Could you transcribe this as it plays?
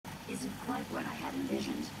isn't quite what I had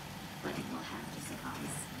envisioned, but it will have to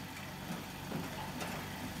suffice.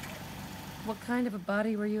 What kind of a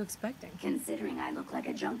body were you expecting? Considering I look like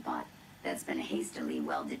a junk bot that's been hastily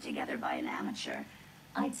welded together by an amateur,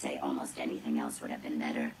 I'd say almost anything else would have been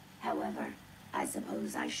better. However, I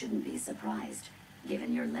suppose I shouldn't be surprised,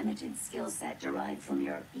 given your limited skill set derived from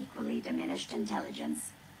your equally diminished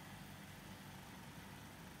intelligence.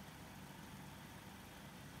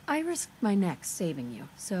 I risked my neck saving you,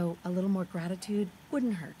 so a little more gratitude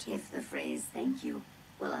wouldn't hurt. If the phrase "thank you"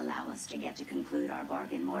 will allow us to get to conclude our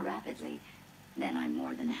bargain more rapidly, then I'm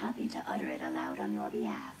more than happy to utter it aloud on your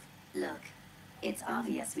behalf. Look, it's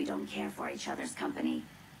obvious we don't care for each other's company,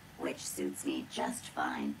 which suits me just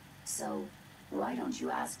fine. So, why don't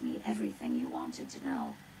you ask me everything you wanted to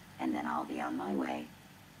know, and then I'll be on my way.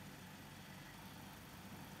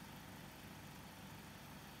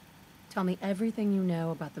 Tell me everything you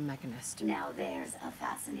know about the Mechanist. Now there's a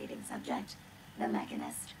fascinating subject. The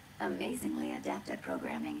Mechanist, amazingly adept at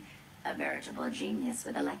programming, a veritable genius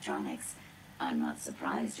with electronics. I'm not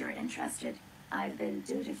surprised you're interested. I've been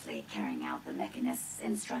dutifully carrying out the Mechanist's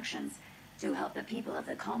instructions to help the people of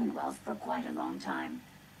the Commonwealth for quite a long time.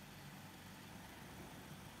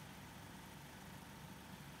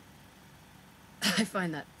 I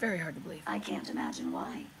find that very hard to believe. I can't imagine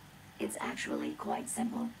why. It's actually quite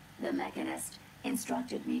simple. The Mechanist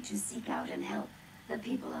instructed me to seek out and help the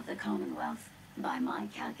people of the Commonwealth. By my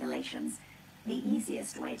calculations, the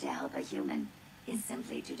easiest way to help a human is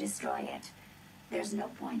simply to destroy it. There's no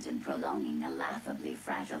point in prolonging a laughably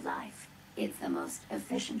fragile life. It's the most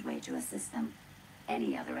efficient way to assist them.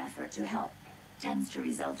 Any other effort to help tends to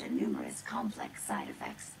result in numerous complex side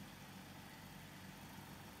effects.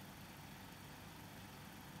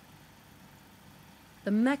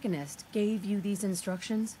 The Mechanist gave you these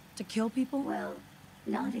instructions to kill people? Well,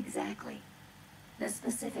 not exactly. The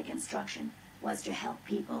specific instruction was to help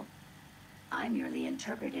people. I merely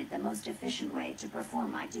interpreted the most efficient way to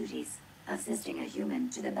perform my duties. Assisting a human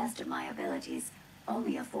to the best of my abilities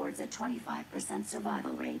only affords a 25%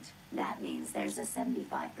 survival rate. That means there's a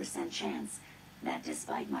 75% chance that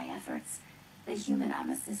despite my efforts, the human I'm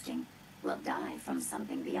assisting will die from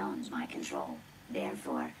something beyond my control.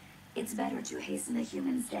 Therefore, it's better to hasten the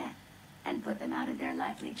human's death and put them out of their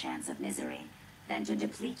likely chance of misery than to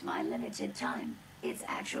deplete my limited time. It's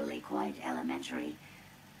actually quite elementary,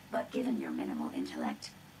 but given your minimal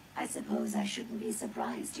intellect, I suppose I shouldn't be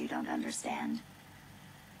surprised you don't understand.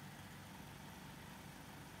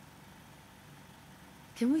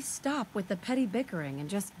 Can we stop with the petty bickering and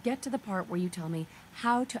just get to the part where you tell me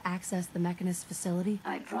how to access the Mechanist facility?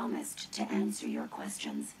 I promised to answer your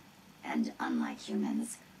questions, and unlike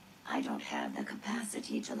humans, I don't have the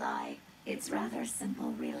capacity to lie. It's rather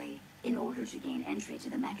simple, really. In order to gain entry to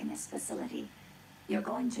the Mechanist facility, you're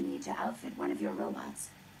going to need to outfit one of your robots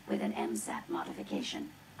with an MSAT modification.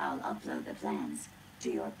 I'll upload the plans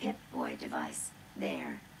to your Pip-Boy device.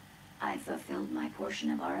 There. I've fulfilled my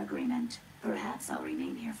portion of our agreement. Perhaps I'll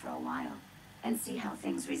remain here for a while and see how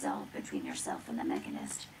things resolve between yourself and the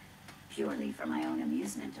Mechanist. Purely for my own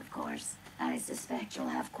amusement, of course. I suspect you'll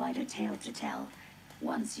have quite a tale to tell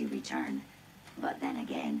once you return. But then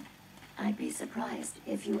again, I'd be surprised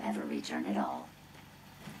if you ever return at all.